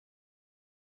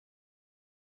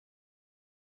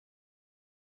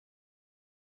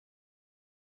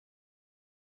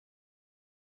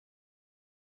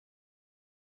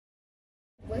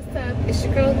What's up? It's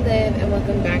your girl Liv and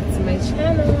welcome back to my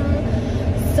channel.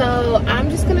 So I'm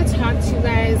just gonna talk to you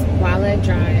guys while I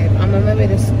drive. I'm on my way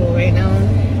to school right now.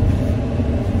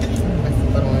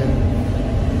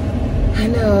 I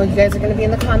know you guys are gonna be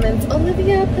in the comments,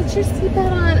 Olivia, put your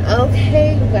seatbelt on.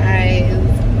 Okay, you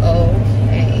guys,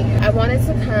 okay. I wanted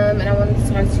to come and I wanted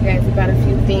to talk to you guys about a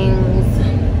few things.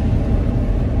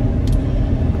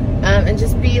 And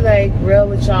just be like real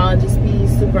with y'all and just be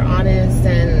super honest,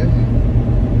 and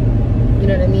you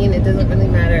know what I mean? It doesn't really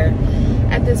matter.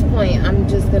 At this point, I'm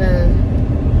just gonna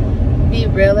be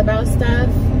real about stuff,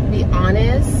 be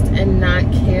honest, and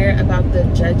not care about the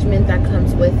judgment that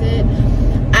comes with it.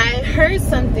 I heard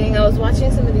something, I was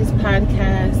watching some of these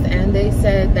podcasts, and they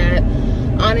said that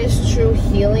honest, true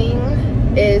healing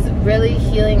is really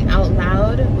healing out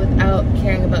loud without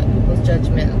caring about people's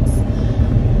judgments.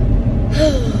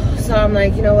 So I'm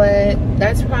like, you know what?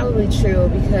 That's probably true,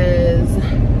 because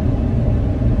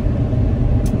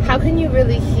how can you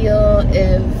really heal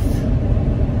if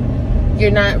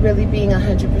you're not really being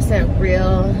 100%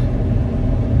 real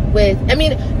with, I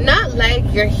mean, not like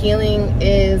your healing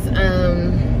is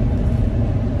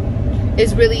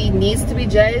really needs to be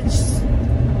judged.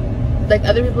 Like,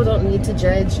 other people don't need to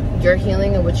judge your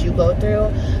healing and what you go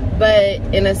through, but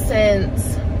in a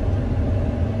sense,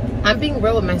 I'm being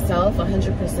real with myself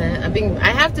 100%. I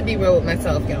have to be real with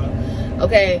myself, y'all.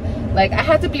 Okay? Like, I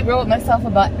have to be real with myself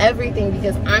about everything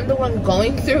because I'm the one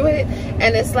going through it,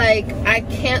 and it's like I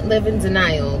can't live in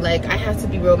denial. Like, I have to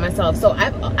be real with myself. So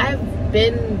I've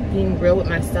been being real with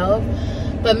myself,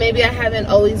 but maybe I haven't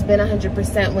always been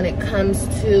 100% when it comes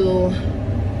to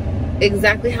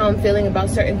exactly how I'm feeling about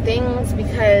certain things,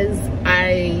 because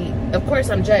of course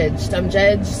I'm judged.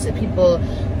 People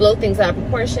blow things out of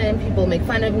proportion, people make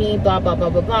fun of me, blah blah blah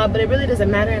blah blah, but it really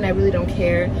doesn't matter and I really don't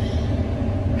care.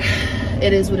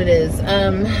 It is what it is.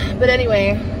 But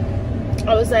anyway,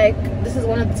 I was like, this is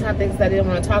one of the topics that I didn't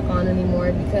want to talk on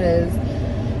anymore, because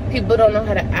people don't know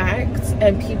how to act,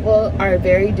 and people are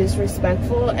very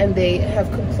disrespectful, and they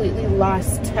have completely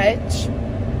lost touch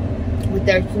with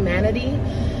their humanity.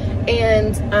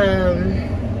 And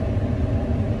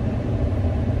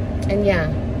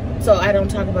yeah, so I don't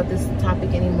talk about this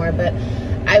topic anymore, but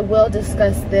I will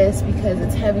discuss this because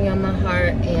it's heavy on my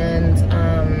heart. And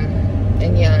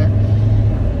yeah,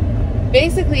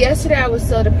 basically yesterday I was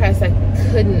so depressed I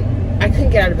couldn't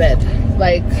get out of bed.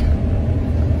 Like,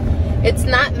 it's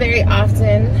not very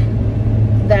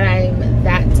often that I'm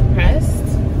that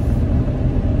depressed.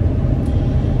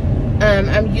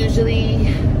 I'm usually,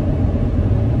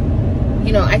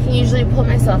 you know, I can usually pull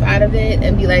myself out of it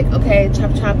and be like, okay,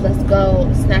 chop chop, let's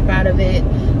go, snap out of it,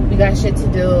 we got shit to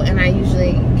do, and I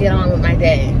usually get on with my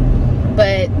day.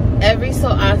 But every so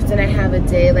often I have a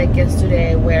day like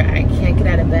yesterday where I can't get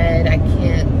out of bed. I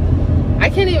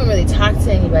can't even really talk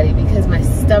to anybody because my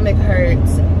stomach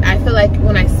hurts. I feel like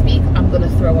when I speak, I'm gonna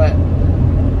throw up.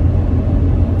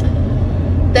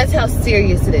 That's how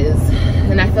serious it is.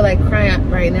 And I feel like crying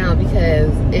right now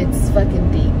because it's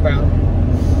fucking deep, bro.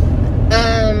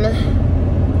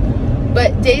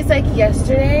 But days like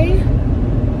yesterday,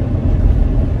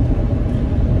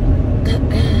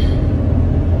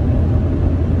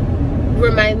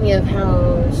 remind me of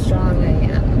how strong I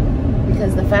am,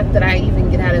 because the fact that I even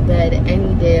get out of bed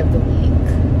any day of the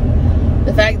week,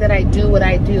 the fact that I do what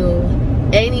I do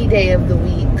any day of the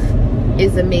week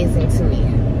is amazing to me,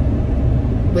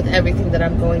 with everything that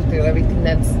I'm going through, everything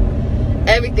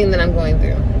that I'm going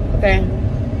through, okay?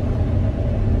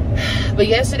 But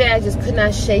yesterday I just could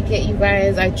not shake it, you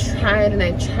guys. I tried and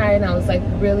I tried, and I was like,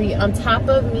 really, on top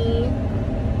of me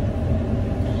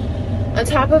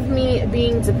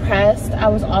being depressed, I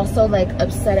was also like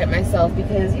upset at myself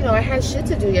because, you know, I had shit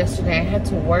to do yesterday. I had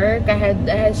to work, I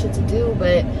had shit to do,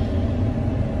 but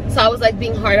so I was like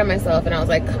being hard on myself, and I was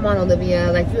like, come on, Olivia,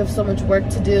 like, you have so much work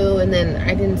to do. And then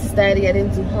I didn't study, I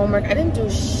didn't do homework, I didn't do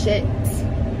shit.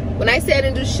 When I say I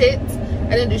didn't do shit,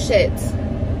 I didn't do shit.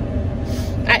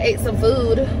 I ate some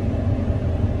food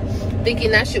thinking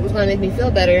that shit was gonna make me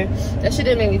feel better. That shit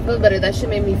didn't make me feel better. That shit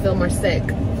made me feel more sick.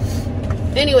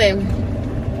 Anyway,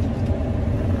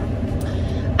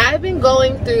 I've been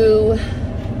going through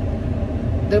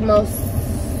the most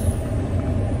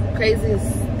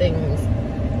craziest things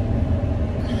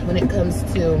when it comes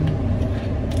to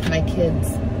my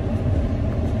kids.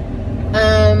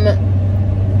 I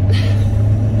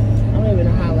don't even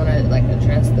know how I want to like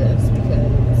address this, because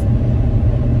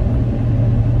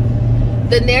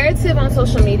the narrative on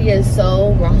social media is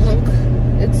so wrong.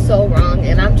 It's so wrong,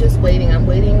 and I'm just waiting. I'm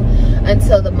waiting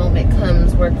until the moment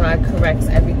comes where God corrects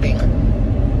everything.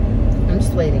 I'm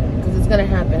just waiting, because it's gonna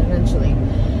happen eventually.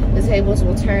 The tables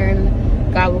will turn,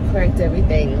 God will correct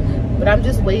everything. But I'm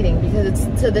just waiting, because it's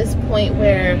to this point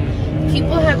where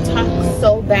people have talked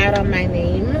so bad on my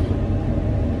name,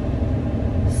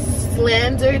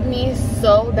 slandered me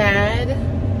so bad,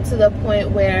 to the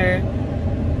point where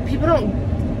people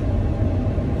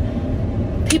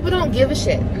don't give a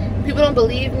shit. People don't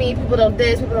believe me, people don't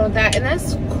this, people don't that, and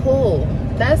that's cool.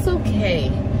 That's okay.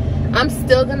 I'm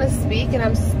still gonna speak, and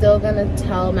I'm still gonna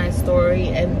tell my story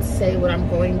and say what I'm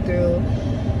going through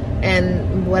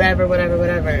and whatever.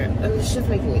 And this shit's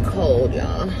making me cold,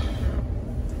 y'all.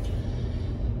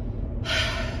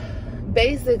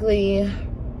 Basically,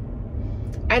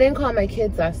 I didn't call my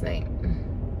kids last night.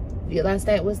 Last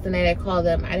night was the night I called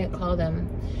them. I didn't call them.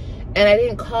 And I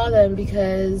didn't call them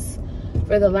because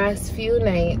for the last few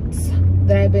nights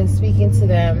that I've been speaking to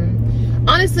them,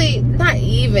 honestly, not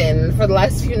even for the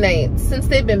last few nights, since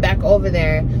they've been back over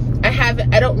there,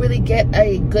 I don't really get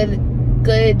a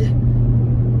good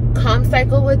calm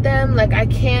cycle with them. Like, I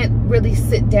can't really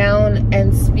sit down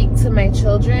and speak to my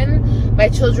children. My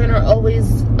children are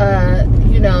always,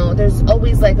 you know, there's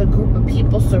always like a group of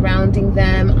people surrounding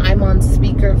them. I'm on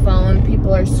speakerphone.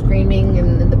 People are screaming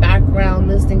in the background,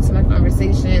 listening to my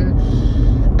conversation.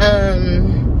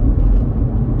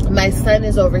 My son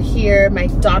is over here. My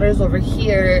daughter's over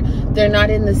here. They're not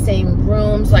in the same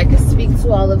room, so I can speak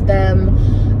to all of them.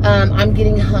 I'm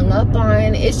getting hung up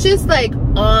on. It's just like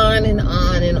on and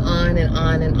on and on and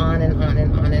on and on and on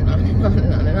and on and on and on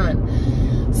and on and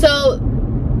on. So,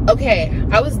 okay,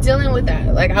 I was dealing with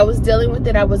that. Like, I was dealing with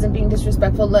it. I wasn't being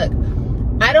disrespectful. Look,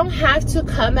 I don't have to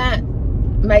come at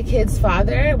my kid's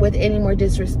father with any more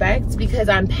disrespect, because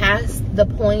I'm past the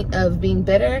point of being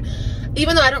bitter.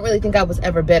 Even though I don't really think I was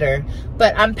ever bitter,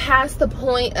 but I'm past the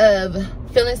point of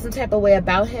feeling some type of way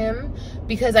about him,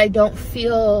 because I don't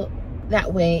feel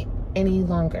that way any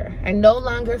longer. I no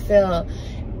longer feel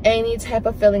any type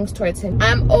of feelings towards him.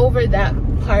 I'm over that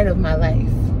part of my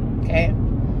life, okay?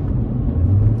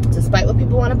 Despite what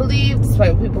people want to believe,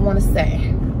 despite what people want to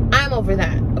say, I'm over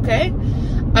that, okay?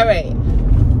 All right,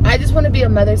 I just want to be a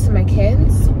mother to my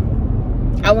kids.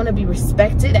 I want to be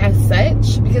respected as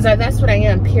such, because that's what I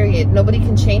am, period. Nobody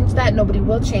can change that. Nobody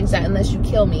will change that unless you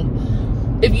kill me.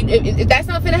 If that's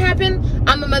not gonna happen,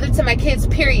 I'm a mother to my kids,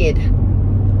 period.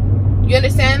 You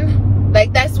understand?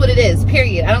 Like, that's what it is,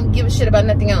 period. I don't give a shit about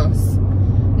nothing else.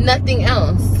 Nothing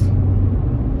else.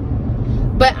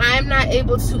 But I'm not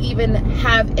able to even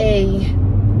have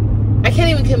I can't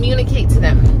even communicate to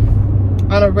them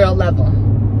on a real level.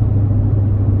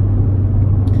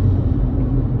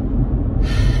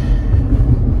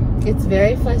 It's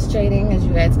very frustrating, as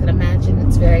you guys can imagine.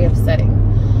 It's very upsetting.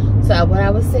 So what I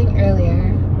was saying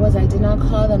earlier was I did not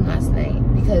call them last night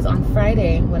because on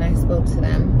Friday when I spoke to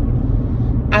them,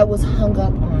 I was hung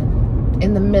up on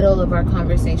in the middle of our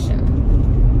conversation.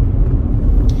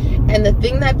 And the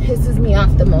thing that pisses me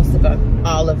off the most about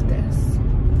all of this,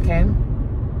 okay,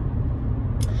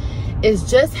 is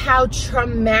just how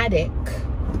traumatic.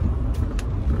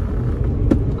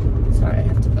 Sorry, I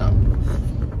have to go.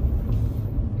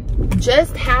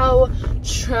 Just how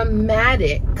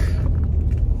traumatic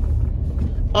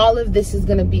all of this is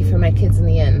going to be for my kids in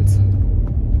the end.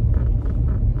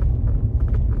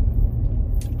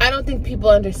 I don't think people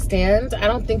understand. I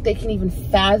don't think they can even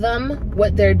fathom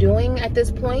what they're doing at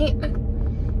this point.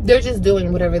 They're just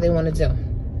doing whatever they want to do.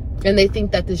 And they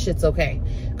think that this shit's okay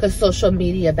because social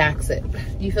media backs it.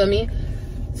 You feel me?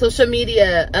 Social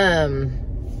media,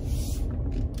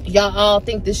 y'all all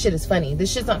think this shit is funny.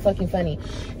 This shit's not fucking funny.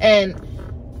 And,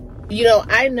 you know,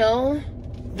 I know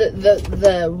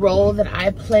the role that I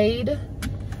played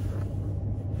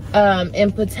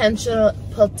in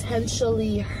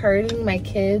potentially hurting my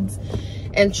kids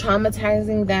and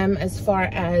traumatizing them as far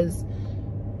as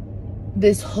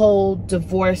this whole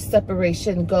divorce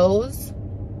separation goes.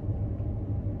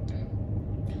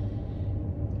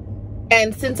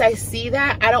 And since I see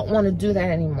that, I don't want to do that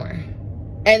anymore.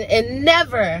 And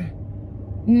never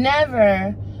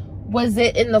was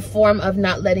it in the form of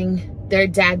not letting their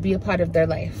dad be a part of their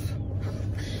life.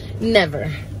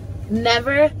 Never.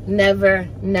 I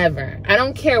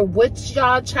don't care what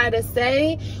y'all try to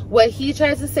say, what he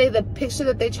tries to say, the picture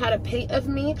that they try to paint of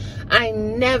me. I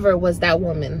never was that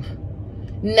woman.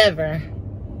 Never.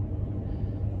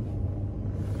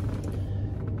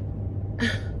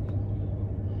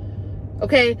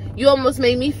 Okay, you almost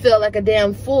made me feel like a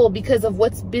damn fool because of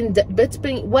what is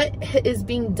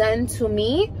being done to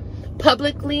me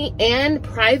publicly and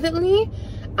privately.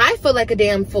 I feel like a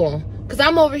damn fool because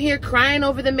I'm over here crying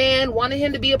over the man, wanting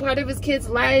him to be a part of his kid's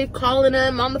life, calling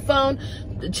him on the phone,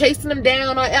 chasing him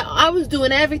down. I was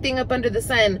doing everything up under the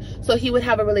sun so he would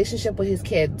have a relationship with his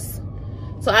kids.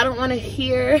 So I don't want to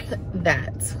hear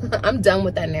that. I'm done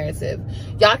with that narrative.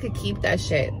 Y'all could keep that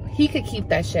shit. He could keep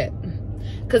that shit.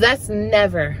 Because that's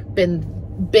never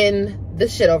been the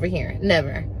shit over here.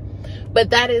 Never.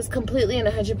 But that is completely and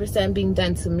 100% being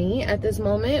done to me at this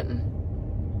moment.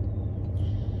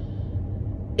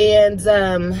 And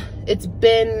it's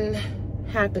been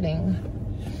happening.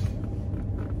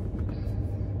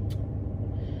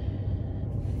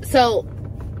 So,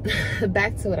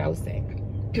 back to what I was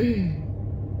saying.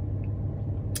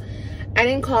 I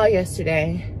didn't call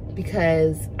yesterday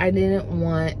because I didn't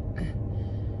want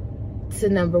to,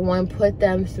 number one, put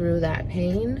them through that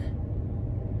pain.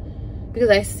 Because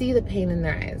I see the pain in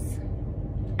their eyes.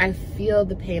 I feel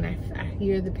the pain. I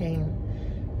hear the pain.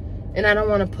 And I don't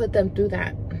want to put them through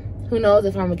that. Who knows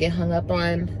if I'm going to get hung up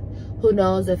on? Who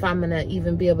knows if I'm going to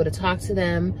even be able to talk to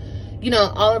them? You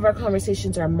know, all of our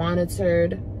conversations are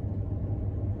monitored.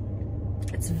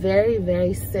 It's very,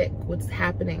 very sick what's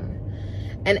happening.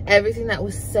 And everything that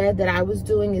was said that I was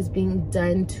doing is being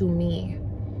done to me.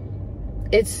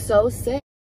 It's so sick.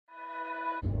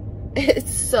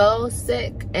 It's so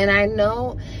sick. And I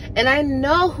know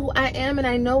who I am, and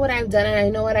I know what I've done, and I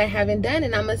know what I haven't done,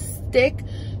 and I'm gonna stick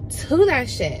to that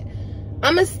shit.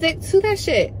 I'm gonna stick to that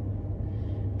shit.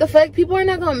 The fuck? People are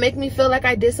not gonna make me feel like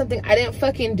I did something I didn't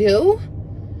fucking do.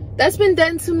 That's been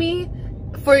done to me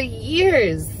for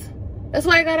years. That's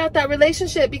why I got out that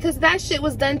relationship, because that shit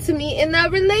was done to me in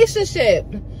that relationship.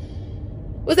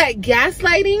 Was that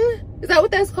gaslighting? Is that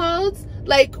what that's called?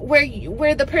 Like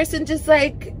where the person just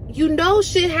like, you know,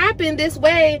 shit happened this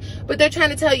way, but they're trying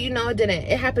to tell you, no, it didn't.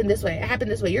 It happened this way. It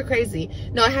happened this way. You're crazy.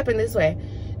 No, it happened this way.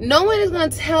 No one is going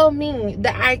to tell me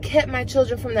that I kept my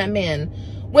children from that man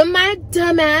when my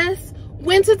dumbass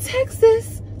went to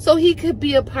Texas so he could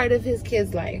be a part of his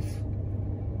kid's life.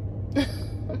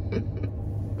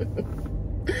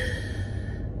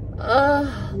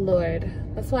 Oh, Lord.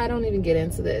 That's why I don't even get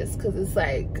into this, because it's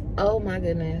like, oh my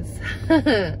goodness.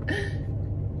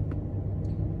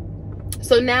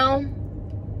 So now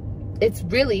it's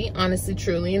really, honestly,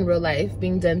 truly, in real life,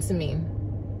 being done to me.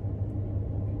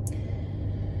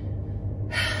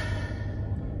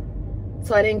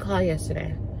 So I didn't call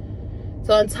yesterday.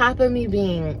 So on top of me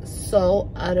being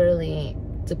so utterly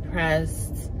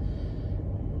depressed,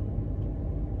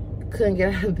 couldn't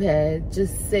get out of bed,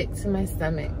 just sick to my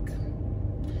stomach,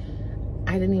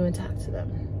 I didn't even talk to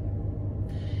them.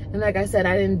 And like I said,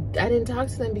 I didn't talk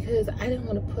to them because I didn't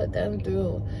want to put them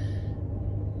through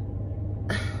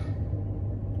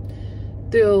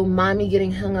mommy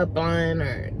getting hung up on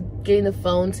or getting the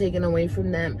phone taken away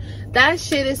from them. That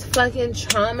shit is fucking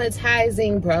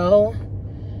traumatizing, bro.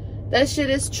 That shit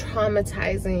is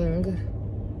traumatizing.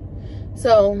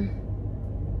 So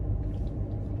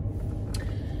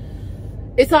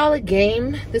it's all a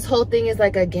game. This whole thing is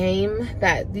like a game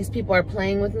that these people are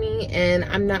playing with me, and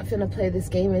I'm not finna play this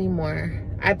game anymore.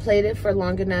 I played it for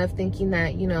long enough thinking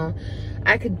that, you know,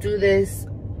 I could do this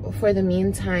for the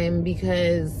meantime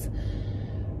because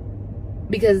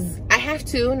I have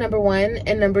to, number one,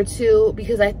 and number two,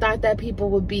 because I thought that people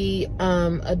would be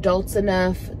adults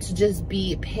enough to just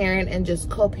be parent and just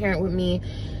co-parent with me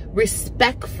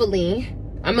respectfully.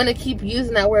 I'm gonna keep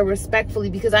using that word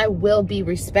respectfully because I will be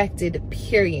respected,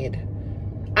 period.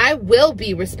 I will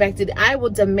be respected. I will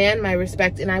demand my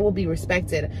respect, and I will be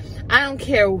respected. I don't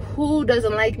care who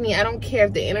doesn't like me. I don't care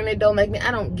if the internet don't like me. I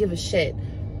don't give a shit.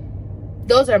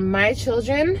 Those are my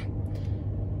children.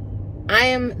 I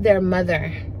am their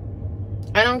mother.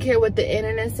 I don't care what the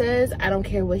internet says. I don't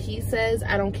care what he says.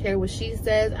 I don't care what she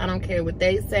says. I don't care what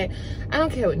they say. I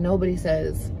don't care what nobody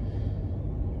says.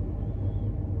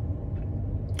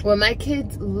 When my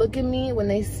kids look at me, when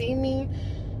they see me,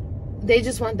 they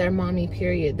just want their mommy,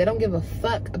 period. They don't give a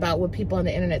fuck about what people on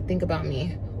the internet think about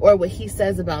me, or what he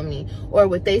says about me, or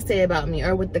what they say about me,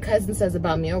 or what the cousin says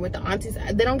about me, or what the aunties.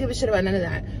 They don't give a shit about none of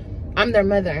that. I'm their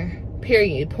mother,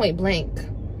 period, point blank.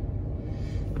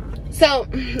 So,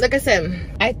 like I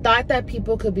said, I thought that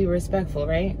people could be respectful,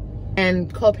 right?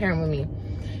 And co-parent with me.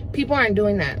 People aren't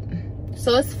doing that.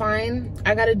 So it's fine.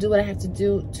 I gotta do what I have to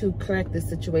do to correct this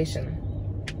situation.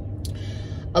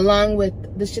 Along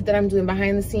with the shit that I'm doing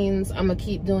behind the scenes, I'm gonna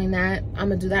keep doing that. I'm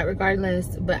gonna do that regardless,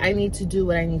 but I need to do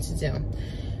what I need to do.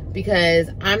 Because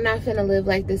I'm not gonna live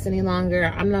like this any longer.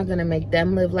 I'm not gonna make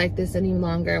them live like this any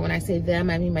longer. When I say them,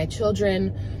 I mean my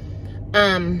children.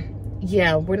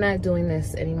 Yeah, we're not doing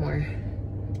this anymore.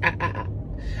 I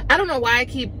don't know why I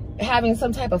keep having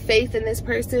some type of faith in this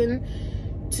person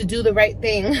to do the right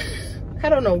thing. I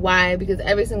don't know why, because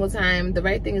every single time the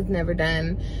right thing is never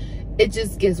done. It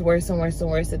just gets worse and worse and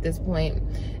worse at this point.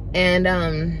 And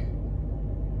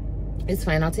it's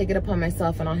fine. I'll take it upon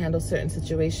myself and I'll handle certain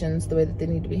situations the way that they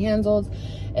need to be handled.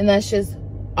 And that's just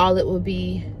all it will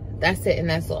be. That's it and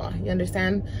that's all. You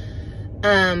understand?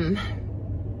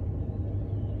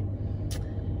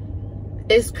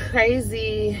 It's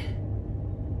crazy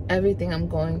everything I'm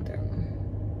going through.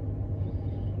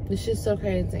 It's just so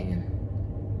crazy.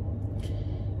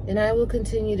 And I will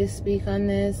continue to speak on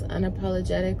this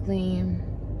unapologetically.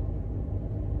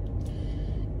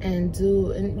 And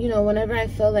you know, whenever I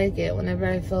feel like it, whenever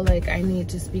I feel like I need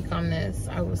to speak on this,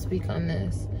 I will speak on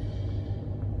this.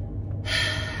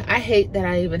 I hate that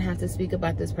I even have to speak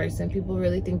about this person. People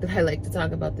really think that I like to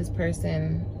talk about this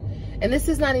person. And this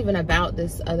is not even about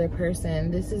this other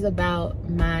person. This is about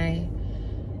my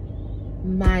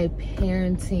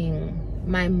parenting,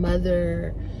 my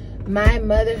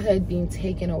motherhood being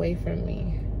taken away from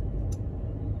me.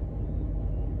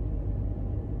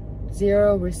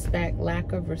 Zero respect,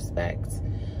 lack of respect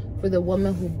for the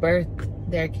woman who birthed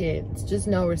their kids. Just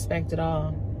no respect at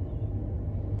all.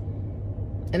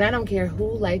 And I don't care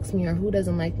who likes me or who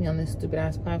doesn't like me on this stupid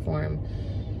ass platform.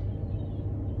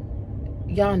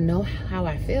 Y'all know how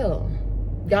I feel.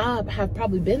 Y'all have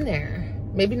probably been there.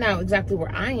 Maybe not exactly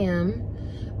where I am,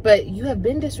 but you have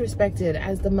been disrespected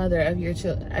as the mother of your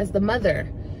children.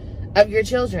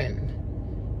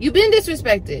 You've been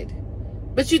disrespected,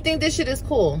 but you think this shit is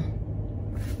cool.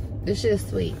 This shit is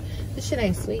sweet. This shit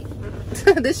ain't sweet.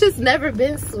 This shit's never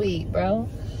been sweet, bro.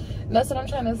 And that's what I'm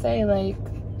trying to say. Like,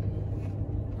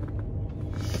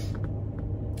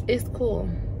 it's cool,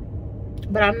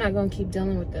 but I'm not gonna keep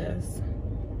dealing with this.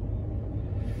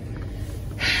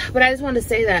 But I just wanted to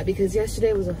say that because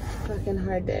yesterday was a fucking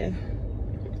hard day.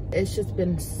 It's just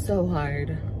been so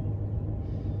hard.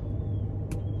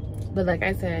 But like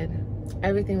I said,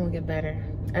 everything will get better.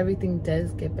 Everything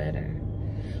does get better.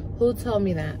 Who told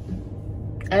me that?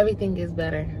 Everything gets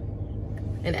better.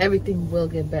 And everything will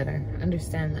get better.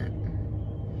 Understand that.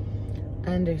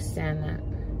 Understand that.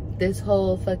 This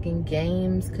whole fucking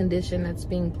games condition that's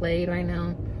being played right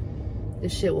now,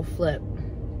 this shit will flip.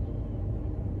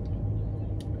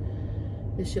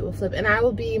 This shit will flip. And I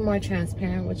will be more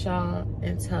transparent with y'all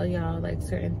and tell y'all like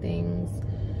certain things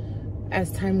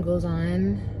as time goes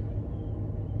on.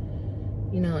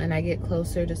 You know, and I get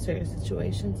closer to certain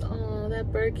situations. Oh,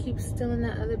 that bird keeps stealing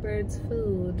that other bird's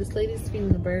food. This lady's feeding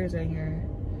the birds right here.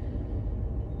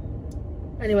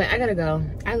 Anyway, I gotta go.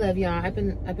 I love y'all. I've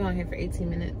been on here for 18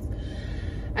 minutes.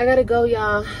 I gotta go,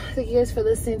 y'all. Thank you guys for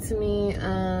listening to me.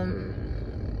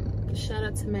 Shout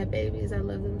out to my babies. I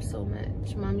love them so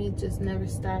much. Mommy just never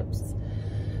stops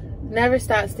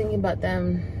thinking about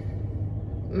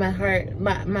them. My heart,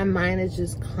 my mind is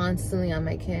just constantly on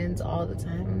my kids all the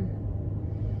time.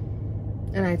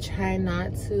 And I try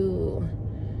not to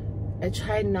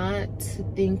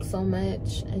think so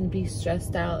much and be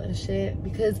stressed out and shit,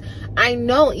 because I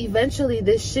know eventually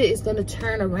this shit is gonna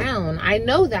turn around. I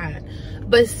know that.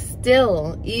 But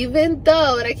still, even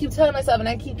though, and I keep telling myself, and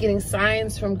I keep getting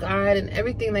signs from God and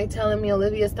everything, like telling me,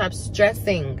 Olivia, stop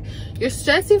stressing. You're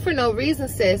stressing for no reason,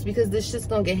 sis, because this shit's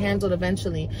gonna get handled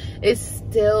eventually. It's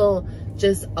still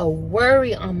just a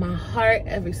worry on my heart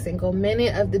every single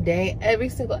minute of the day, every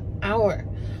single hour.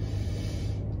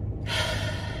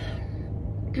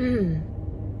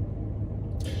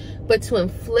 But to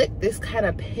inflict this kind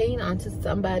of pain onto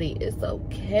somebody is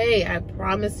okay. I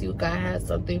promise you, God has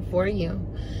something for you.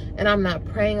 And I'm not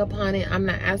praying upon it. I'm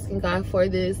not asking God for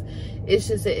this. It's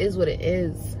just, it is what it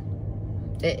is.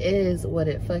 It is what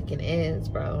it fucking is,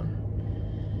 bro.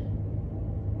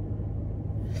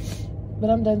 But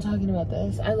I'm done talking about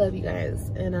this. I love you guys.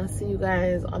 And I'll see you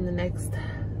guys on the next